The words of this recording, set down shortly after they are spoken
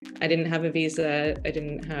I didn't have a visa. I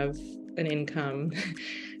didn't have an income.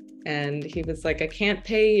 And he was like, I can't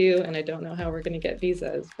pay you and I don't know how we're going to get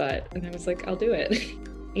visas, and I was like, I'll do it.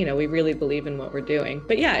 We really believe in what we're doing.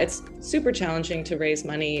 But yeah, it's super challenging to raise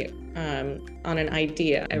money on an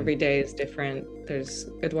idea. Every day is different.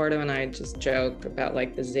 There's Eduardo and I just joke about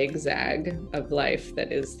like the zigzag of life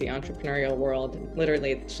that is the entrepreneurial world.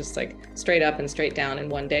 Literally, it's just like straight up and straight down in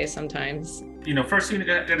one day sometimes. First you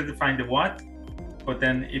got to define the what, but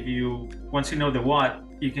then once you know the what,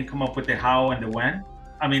 you can come up with the how and the when.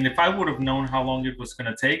 I mean, if I would have known how long it was going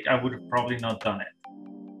to take, I would have probably not done it.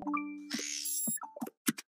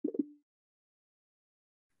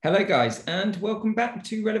 Hello guys, and welcome back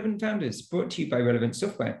to Relevant Founders, brought to you by Relevant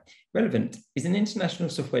Software. Relevant is an international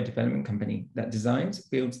software development company that designs,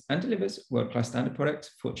 builds, and delivers world-class standard products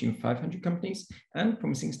for Fortune 500 companies and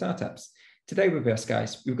promising startups. Today with us,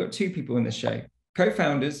 guys, we've got two people on the show,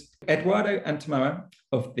 co-founders Eduardo and Tamara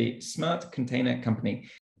of the Smart Container Company.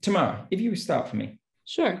 Tamara, if you would start for me.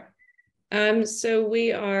 Sure. So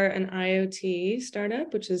we are an IoT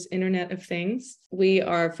startup, which is Internet of Things. We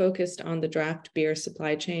are focused on the draft beer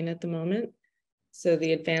supply chain at the moment. So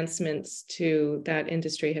the advancements to that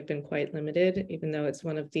industry have been quite limited, even though it's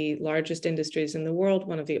one of the largest industries in the world,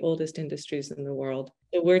 one of the oldest industries in the world.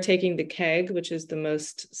 So we're taking the keg, which is the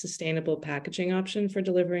most sustainable packaging option for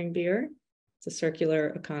delivering beer. It's a circular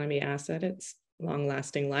economy asset. It's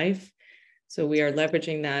long-lasting life. So we are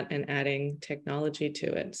leveraging that and adding technology to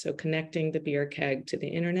it. So connecting the beer keg to the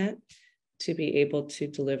internet to be able to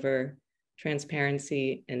deliver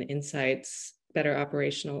transparency and insights, better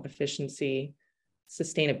operational efficiency,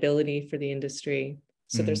 sustainability for the industry.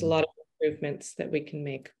 So there's a lot of improvements that we can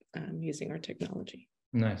make using our technology.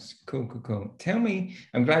 Nice. Cool. Tell me,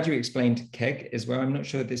 I'm glad you explained keg as well. I'm not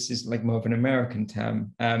sure this is like more of an American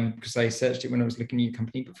term because I searched it when I was looking at your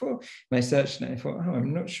company before, and I searched it and I thought, oh,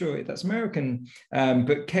 I'm not sure if that's American,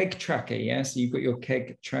 but keg tracker, yeah? So you've got your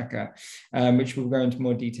keg tracker, which we'll go into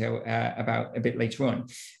more detail about a bit later on.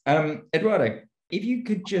 Eduardo, if you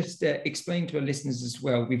could just explain to our listeners as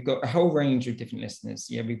well, we've got a whole range of different listeners.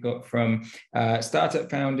 Yeah, we've got from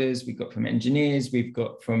startup founders, we've got from engineers, we've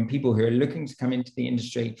got from people who are looking to come into the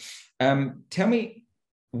industry. Tell me,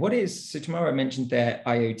 so Tamara mentioned there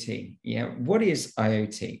IoT. Yeah, what is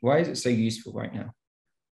IoT? Why is it so useful right now?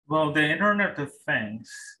 Well, the Internet of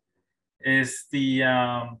Things is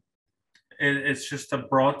it's just a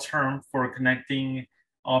broad term for connecting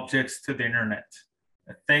objects to the internet.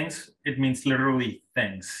 Things, it means literally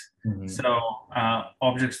things. Mm-hmm. So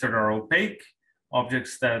objects that are opaque,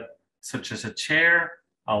 objects that, such as a chair,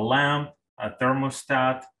 a lamp, a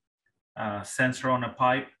thermostat, a sensor on a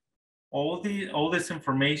pipe, all this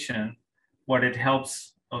information, what it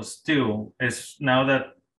helps us do is, now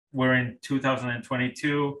that we're in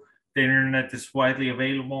 2022, the internet is widely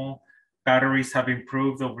available, batteries have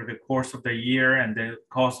improved over the course of the year, and the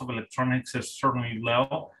cost of electronics is certainly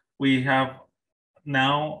low.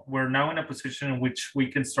 We're now in a position in which we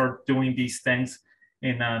can start doing these things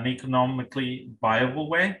in an economically viable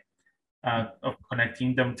way of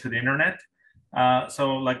connecting them to the internet.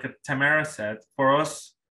 So like Tamara said, for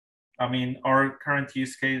us, I mean, our current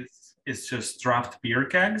use case is just draft beer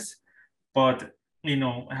kegs, but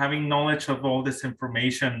having knowledge of all this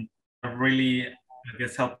information really, I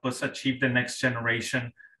guess, help us achieve the next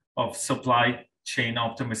generation of supply chain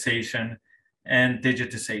optimization and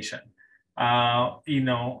digitization.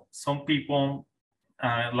 Some people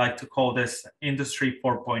like to call this Industry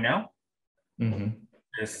 4.0. Mm-hmm.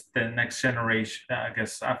 It's the next generation, I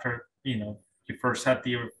guess, after, you first had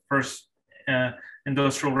the first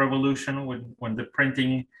industrial revolution when the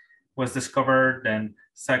printing was discovered. Then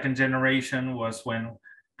second generation was when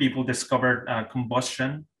people discovered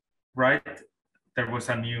combustion, right? There was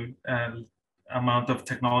a new amount of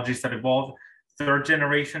technologies that evolved. Third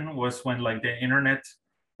generation was when like the internet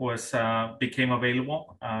became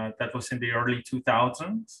available. That was in the early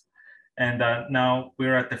 2000s. And now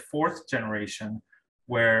we're at the fourth generation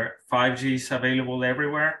where 5G is available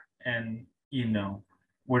everywhere. And,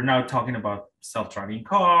 we're now talking about self-driving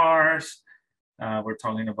cars. We're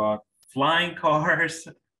talking about flying cars.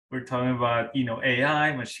 We're talking about,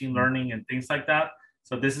 AI, machine learning, and things like that.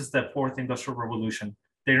 So this is the fourth industrial revolution.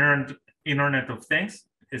 The Internet of Things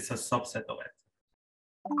is a subset of it.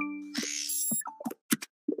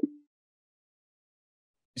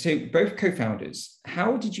 So both co-founders,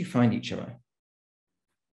 how did you find each other?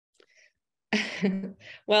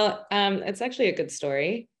 Well, it's actually a good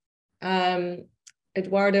story.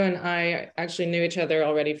 Eduardo and I actually knew each other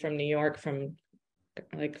already from New York from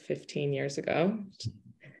like 15 years ago. It's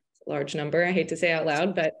a large number, I hate to say out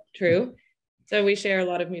loud, but true. So we share a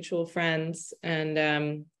lot of mutual friends.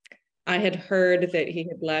 And I had heard that he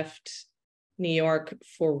had left New York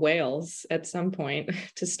for Wales at some point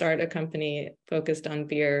to start a company focused on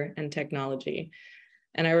beer and technology.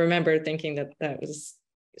 And I remember thinking that that was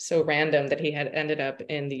so random that he had ended up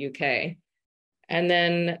in the UK. And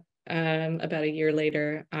then about a year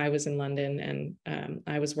later, I was in London, and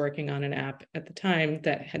I was working on an app at the time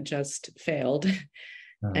that had just failed.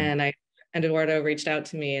 And Eduardo reached out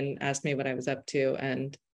to me and asked me what I was up to.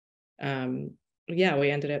 And yeah,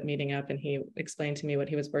 we ended up meeting up, and he explained to me what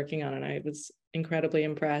he was working on, and I was incredibly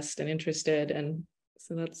impressed and interested. And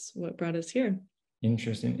so that's what brought us here.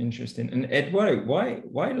 Interesting. And Eduardo,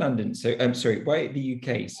 why London? So I'm sorry, why the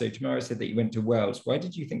UK? So Tamara said that you went to Wales. Why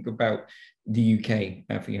did you think about the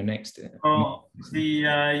UK for your next?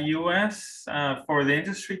 The US, for the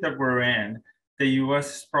industry that we're in, the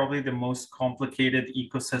US is probably the most complicated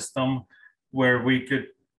ecosystem where we could,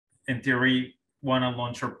 in theory, want to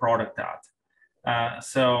launch our product at.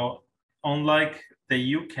 So unlike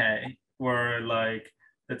the UK, where, like,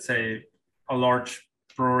 let's say a large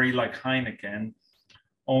brewery like Heineken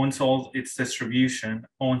owns all its distribution,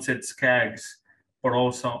 owns its kegs, but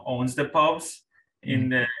also owns the pubs. In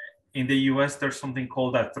the US, there's something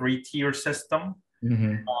called a 3-tier system,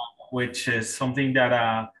 which is something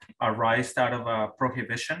that arose out of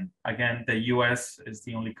prohibition. Again, the US is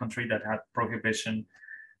the only country that had prohibition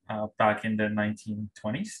back in the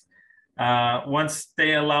 1920s. Once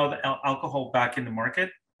they allowed alcohol back in the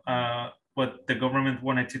market, what the government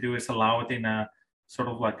wanted to do is allow it in a sort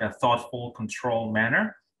of like a thoughtful, controlled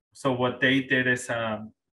manner. So what they did is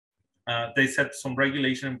they set some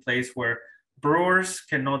regulation in place where brewers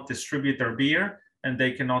cannot distribute their beer and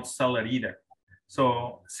they cannot sell it either.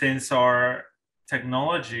 So since our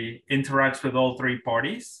technology interacts with all 3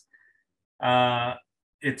 parties,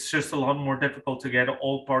 it's just a lot more difficult to get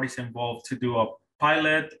all parties involved to do a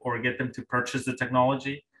pilot or get them to purchase the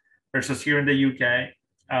technology, versus here in the UK,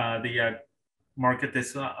 the market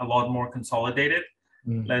is a lot more consolidated.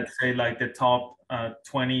 Let's say like the top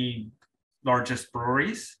 20 largest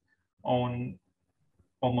breweries own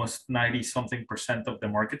almost 90-something% of the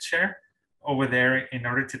market share. Over there, in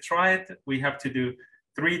order to try it, we have to do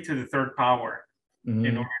 3 to the 3rd power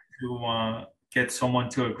in order to get someone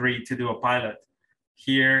to agree to do a pilot.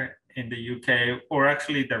 Here in the UK, or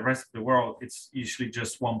actually the rest of the world, it's usually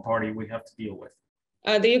just one party we have to deal with.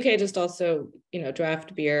 The UK just also,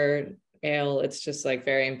 draft beer, ale, it's just like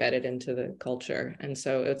very embedded into the culture. And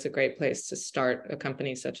so it's a great place to start a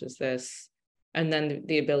company such as this. And then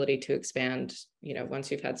the ability to expand, once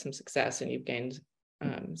you've had some success and you've gained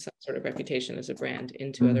some sort of reputation as a brand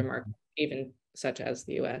into other markets, even such as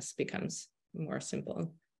the US, becomes more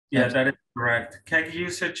simple. Yeah, that is correct. Keg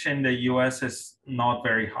usage in the US is not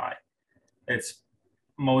very high. It's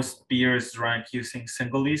most beer is drank using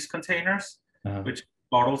single-use containers, which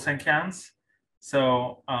bottles and cans.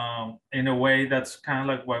 So in a way, that's kind of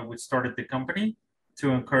like why we started the company, to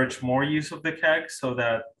encourage more use of the keg, so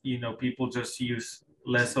that people just use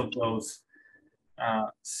less of those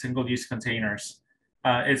single-use containers.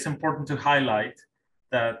 It's important to highlight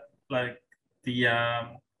that, like, the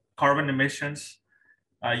carbon emissions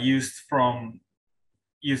used from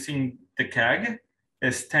using the keg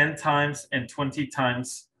is 10 times and 20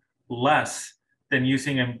 times less than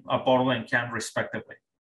using a bottle and can, respectively.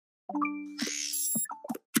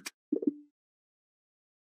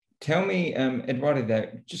 Tell me, Eduardo,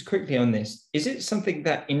 there, just quickly on this, is it something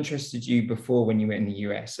that interested you before when you were in the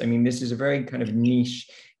US? I mean, this is a very kind of niche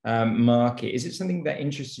market. Is it something that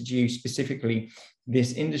interested you specifically,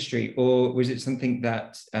 this industry, or was it something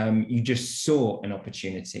that you just saw an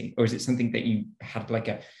opportunity, or is it something that you had like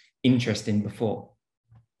a interest in before?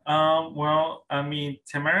 Well, I mean,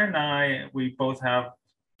 Tamara and I, we both have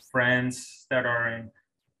friends that are in,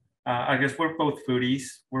 I guess we're both foodies.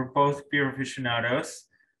 We're both beer aficionados.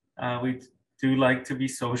 We do like to be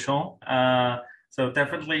social. So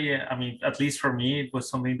definitely, I mean, at least for me, it was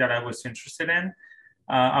something that I was interested in.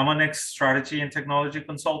 I'm an ex-strategy and technology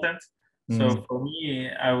consultant. So for me,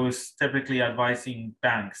 I was typically advising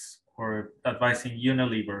banks or advising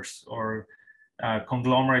Unilevers or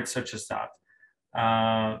conglomerates such as that.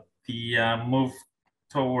 The move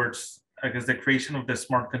towards, I guess, the creation of the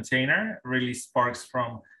smart container really sparks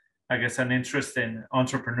from, I guess, an interest in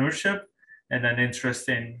entrepreneurship and an interest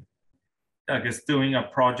in, I guess, doing a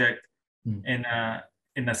project in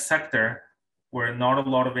a sector where not a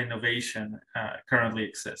lot of innovation currently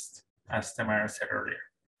exists, as Tamara said earlier.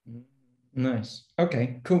 Nice.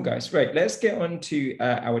 Okay, cool, guys. Right, let's get on to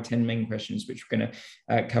our 10 main questions, which we're going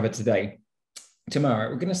to cover today. Tamara,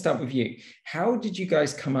 we're going to start with you. How did you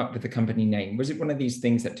guys come up with the company name? Was it one of these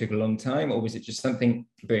things that took a long time, or was it just something,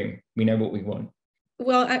 boom, we know what we want?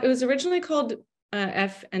 Well, it was originally called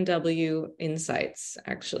F&W Insights,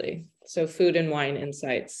 actually. So food and wine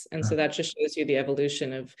insights. And so that just shows you the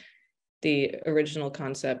evolution of the original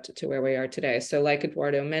concept to where we are today. So like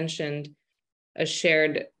Eduardo mentioned, a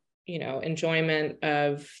shared, enjoyment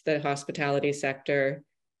of the hospitality sector,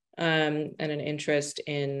 and an interest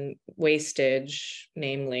in wastage,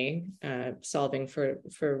 namely solving for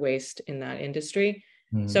waste in that industry.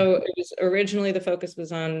 So it was originally, the focus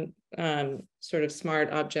was on sort of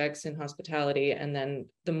smart objects in hospitality. And then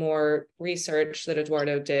the more research that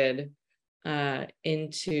Eduardo did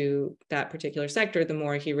into that particular sector, the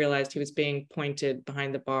more he realized he was being pointed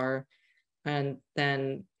behind the bar. And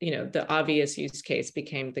then, the obvious use case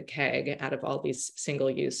became the keg out of all these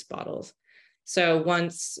single-use bottles. So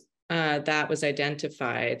once that was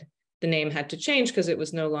identified, the name had to change because it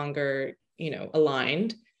was no longer,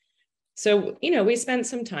 aligned. So, we spent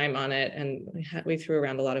some time on it, and we threw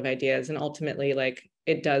around a lot of ideas, and ultimately, like,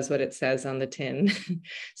 it does what it says on the tin.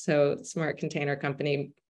 So Smart Container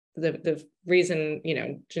Company, the reason,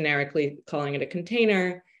 generically calling it a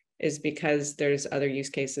container is because there's other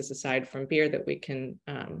use cases aside from beer that we can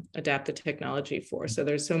adapt the technology for. So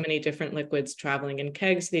there's so many different liquids traveling in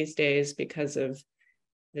kegs these days because of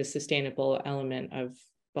the sustainable element of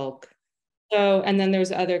bulk. So, and then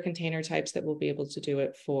there's other container types that we'll be able to do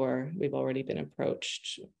it for. We've already been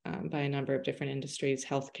approached by a number of different industries,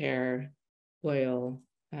 healthcare, oil.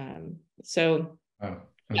 So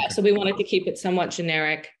we wanted to keep it somewhat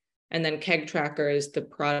generic. And then Keg Tracker is the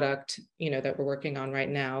product, that we're working on right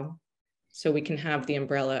now. So we can have the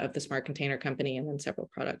umbrella of the Smart Container Company and then several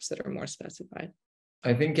products that are more specified.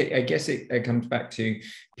 I think, I guess it comes back to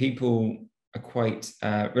people are quite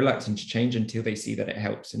reluctant to change until they see that it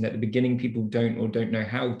helps. And at the beginning, people don't know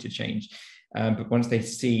how to change. But once they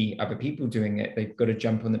see other people doing it, they've got to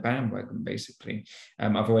jump on the bandwagon, basically.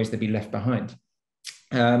 Otherwise, they'll be left behind.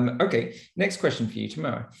 Okay, next question for you,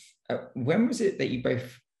 Tamara. When was it that you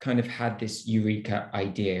both kind of had this eureka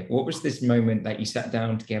idea? What was this moment that you sat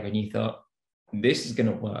down together and you thought, this is going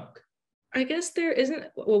to work? I guess there isn't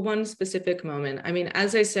one specific moment. I mean,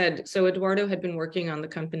 as I said, so Eduardo had been working on the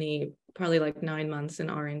company probably like 9 months in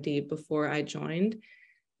R&D before I joined.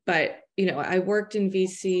 But, I worked in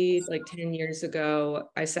VC like 10 years ago.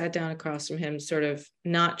 I sat down across from him, sort of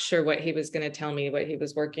not sure what he was going to tell me, what he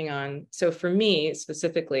was working on. So for me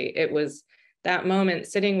specifically, it was that moment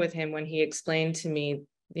sitting with him when he explained to me,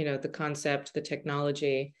 the concept, the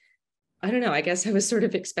technology. I don't know, I guess I was sort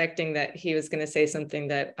of expecting that he was going to say something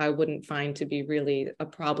that I wouldn't find to be really a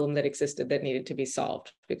problem that existed that needed to be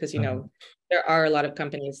solved. Because, there are a lot of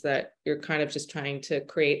companies that you're kind of just trying to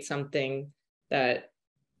create something that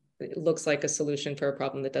looks like a solution for a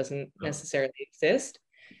problem that doesn't necessarily exist.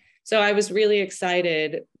 So I was really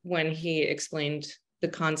excited when he explained the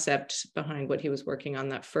concept behind what he was working on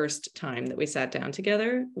that first time that we sat down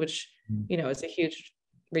together, which, is a huge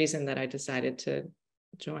reason that I decided to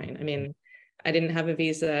join. I mean, I didn't have a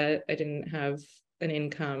visa, I didn't have an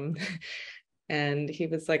income. And he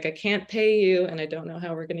was like, I can't pay you, and I don't know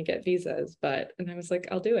how we're going to get visas, and I was like,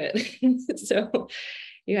 I'll do it. So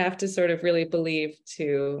you have to sort of really believe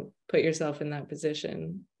to put yourself in that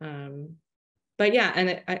position. But yeah,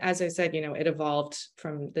 and as I said, it evolved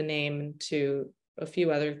from the name to a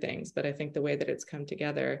few other things, but I think the way that it's come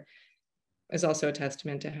together is also a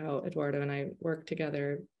testament to how Eduardo and I work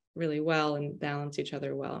together really well and balance each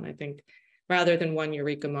other well. And I think rather than one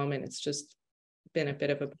eureka moment, it's just been a bit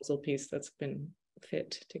of a puzzle piece that's been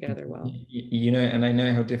fit together well. And I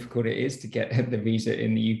know how difficult it is to get the visa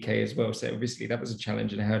in the UK as well. So obviously that was a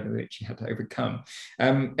challenge and a hurdle that you had to overcome.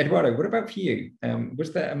 Eduardo, what about for you?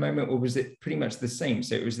 Was there a moment, or was it pretty much the same?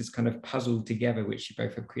 So it was this kind of puzzle together which you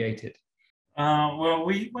both have created. Well,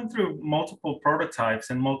 we went through multiple prototypes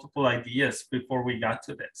and multiple ideas before we got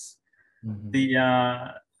to this. The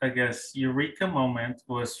I guess eureka moment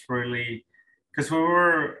was really because we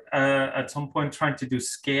were at some point trying to do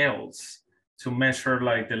scales to measure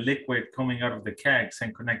like the liquid coming out of the kegs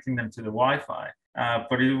and connecting them to the Wi-Fi.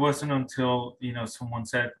 But it wasn't until, someone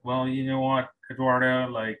said, well, you know what, Eduardo,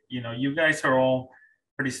 like, you guys are all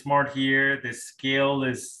pretty smart here. The scale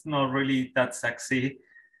is not really that sexy.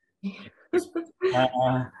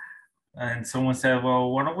 And someone said,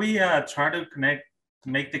 well, why don't we try to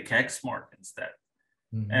make the keg smart instead?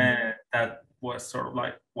 And that was sort of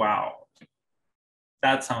like, wow,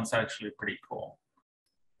 that sounds actually pretty cool.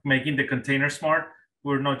 Making the container smart,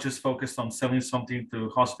 we're not just focused on selling something to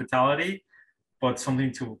hospitality, but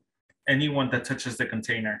something to anyone that touches the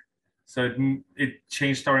container. So it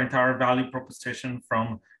changed our entire value proposition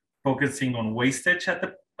from focusing on wastage at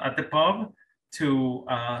the pub to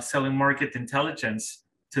selling market intelligence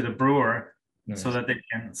to the brewer Nice. so that they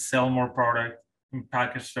can sell more product and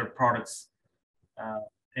package their products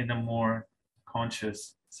in a more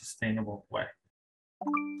conscious, sustainable way.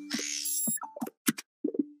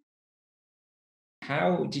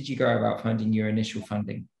 How did you go about finding your initial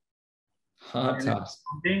funding? Hard task.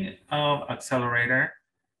 Funding of accelerator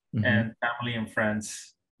and family and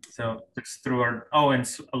friends. So it's through our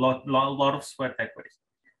and a lot of sweat equity.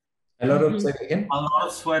 A lot of, say again? A lot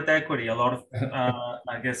of sweat equity. A lot of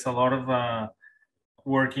I guess a lot of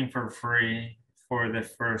working for free for the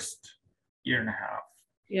first year and a half.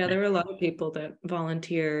 Yeah, there were a lot of people that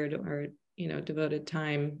volunteered or devoted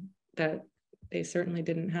time that they certainly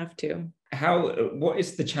didn't have to. What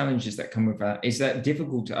is the challenges that come with that? Is that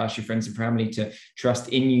difficult to ask your friends and family to trust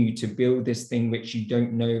in you to build this thing which you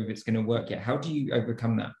don't know if it's going to work yet? How do you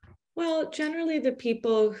overcome that? Well, generally the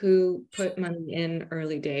people who put money in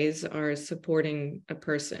early days are supporting a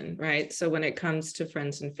person, right? So when it comes to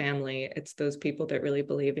friends and family, it's those people that really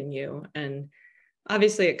believe in you. And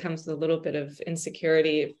obviously it comes with a little bit of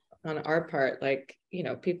insecurity on our part, like,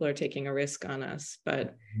 people are taking a risk on us.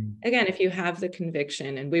 But again, if you have the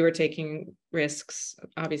conviction, and we were taking risks,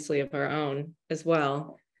 obviously, of our own as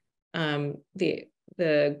well,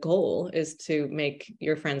 the goal is to make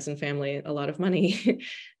your friends and family a lot of money.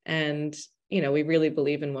 And, we really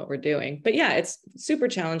believe in what we're doing. But yeah, it's super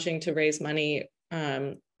challenging to raise money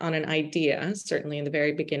on an idea, certainly in the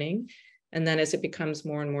very beginning. And then as it becomes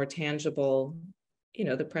more and more tangible,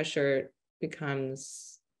 the pressure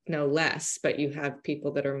becomes no less, but you have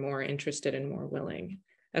people that are more interested and more willing,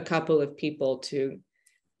 a couple of people to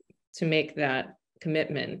make that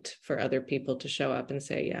commitment for other people to show up and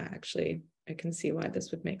say, yeah, actually, I can see why this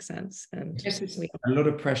would make sense. And yes, it's a lot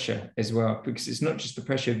of pressure as well, because it's not just the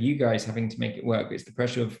pressure of you guys having to make it work, but it's the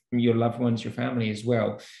pressure of your loved ones, your family as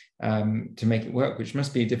well, to make it work, which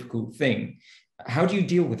must be a difficult thing. How do you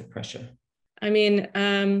deal with the pressure? I mean,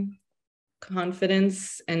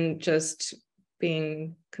 confidence and just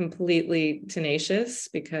being completely tenacious,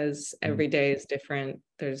 because every day is different.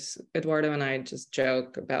 There's Eduardo and I just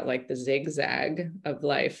joke about like the zigzag of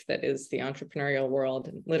life that is the entrepreneurial world.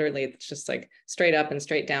 And literally it's just like straight up and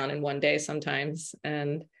straight down in one day sometimes.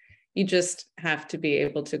 And you just have to be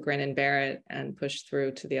able to grin and bear it and push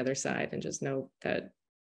through to the other side and just know that,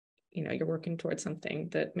 you're working towards something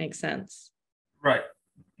that makes sense. Right.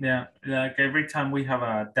 Yeah. Like every time we have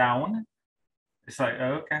a down, it's like,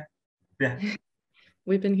 oh, okay. Yeah.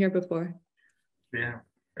 We've been here before. Yeah,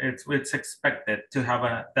 it's expected to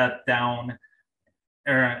have that down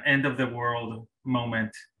end of the world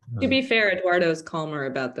moment. To be fair, Eduardo's calmer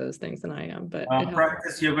about those things than I am, but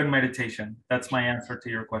practice yoga and meditation. That's my answer to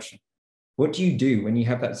your question. What do you do when you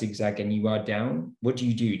have that zigzag and you are down? What do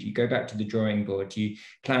you do? Do you go back to the drawing board? Do you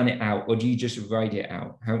plan it out, or do you just write it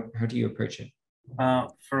out? How do you approach it?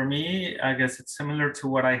 For me, I guess it's similar to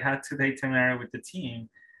what I had today, Tamara, with the team.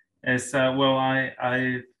 Is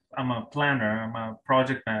I'm a planner, I'm a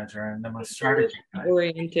project manager, and I'm a strategy guy.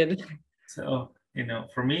 Oriented. So,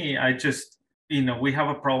 for me, I just, we have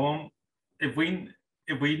a problem. If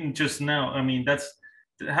we just know, I mean, that's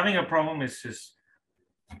having a problem is just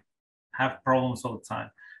have problems all the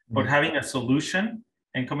time. But having a solution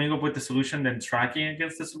and coming up with the solution, then tracking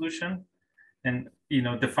against the solution, and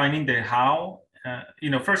defining the how.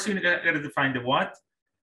 First you got to define the what,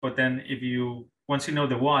 but then once you know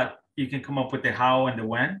the what, you can come up with the how and the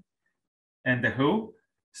when and the who.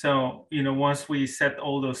 So, once we set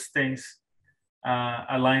all those things,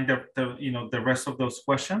 align the rest of those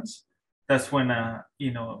questions, that's when,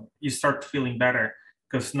 you start feeling better,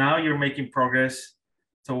 because now you're making progress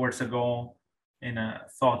towards a goal in a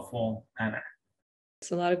thoughtful manner.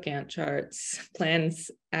 It's a lot of Gantt charts,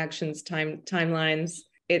 plans, actions, timelines.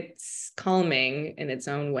 It's calming in its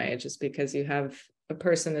own way, just because you have a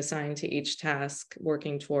person assigned to each task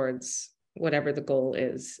working towards whatever the goal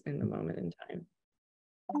is in the moment in time.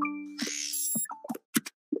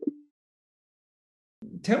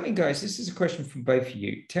 Tell me, guys, this is a question from both of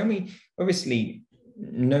you. Tell me, obviously,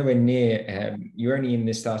 nowhere near, you're only in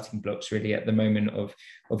the starting blocks really at the moment of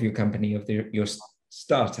your company, of your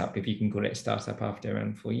startup, if you can call it a startup, after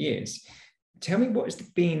around 4 years. Tell me, what has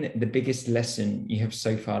been the biggest lesson you have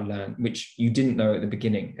so far learned, which you didn't know at the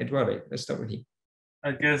beginning? Eduardo, let's start with you.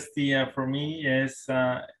 I guess for me is,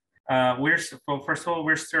 first of all,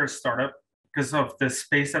 we're still a startup because of the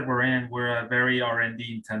space that we're in. We're a very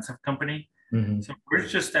R&D intensive company. So we're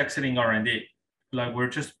just exiting R&D. Like, we're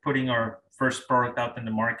just putting our first product out in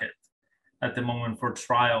the market at the moment for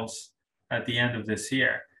trials at the end of this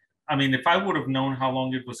year. I mean, if I would have known how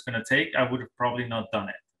long it was going to take, I would have probably not done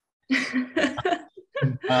it.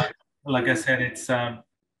 Like I said, it's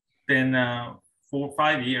been 4 or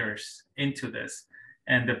 5 years into this,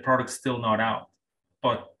 and the product's still not out.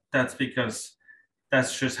 But that's because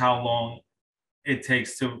that's just how long it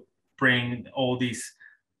takes to bring all these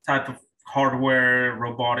type of hardware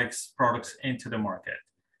robotics products into the market.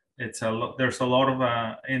 There's a lot of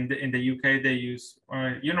in the UK they use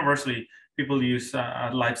universally, people use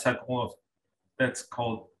a life cycle of that's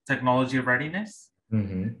called technology readiness.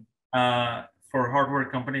 For hardware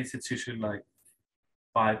companies, it's usually like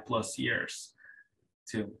 5+ years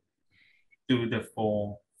to do the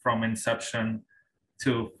full, from inception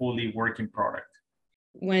to fully working product.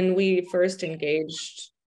 When we first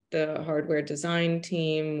engaged the hardware design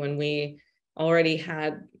team, when we already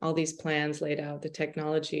had all these plans laid out, the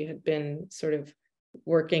technology had been sort of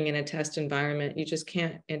working in a test environment, you just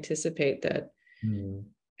can't anticipate that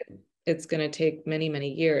it's going to take many,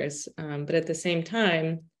 many years. But at the same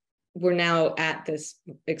time, we're now at this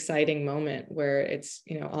exciting moment where it's,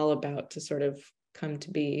 you know, all about to sort of come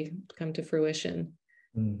to fruition.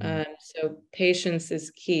 So patience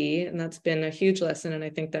is key, and that's been a huge lesson. And I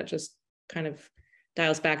think that just kind of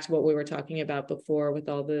dials back to what we were talking about before with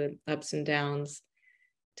all the ups and downs,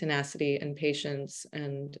 tenacity and patience.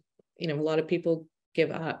 And, you know, a lot of people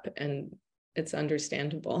give up, and it's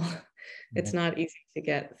understandable. It's not easy to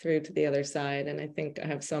get through to the other side. And I think I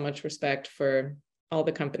have so much respect for all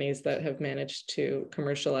the companies that have managed to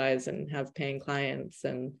commercialize and have paying clients,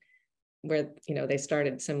 and where, you know, they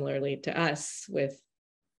started similarly to us with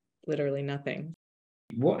literally nothing.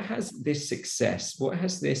 What has this success, what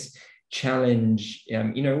has this challenge,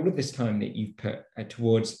 you know, all of this time that you've put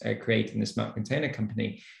towards creating the Smart Container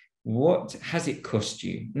Company, what has it cost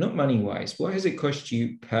you? Not money-wise, what has it cost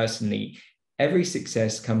you personally? Every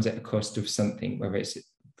success comes at a cost of something, whether it's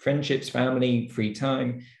friendships, family, free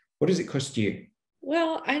time. What does it cost you?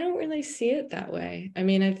 Well, I don't really see it that way. I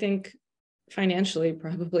mean, I think financially,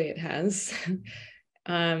 probably it has.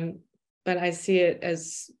 But I see it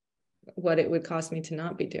as what it would cost me to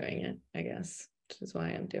not be doing it, I guess, which is why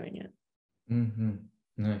I'm doing it.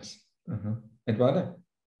 Nice. Eduardo?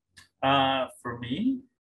 For me,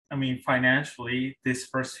 I mean, financially, these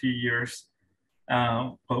first few years,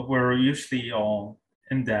 but we're usually all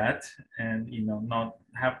in debt, and, you know,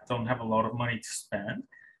 don't have a lot of money to spend,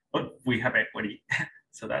 but we have equity,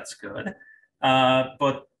 so that's good.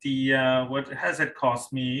 But what has it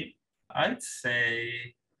cost me? I'd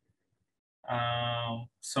say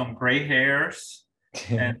some gray hairs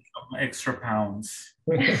and some extra pounds.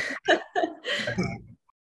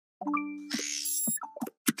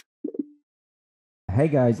 Hey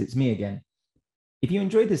guys, it's me again. If you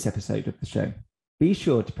enjoyed this episode of the show, be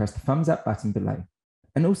sure to press the thumbs up button below.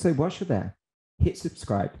 And also, whilst you're there, hit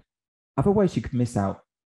subscribe. Otherwise, you could miss out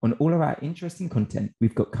on all of our interesting content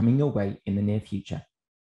we've got coming your way in the near future.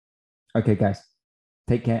 Okay, guys,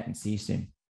 take care and see you soon.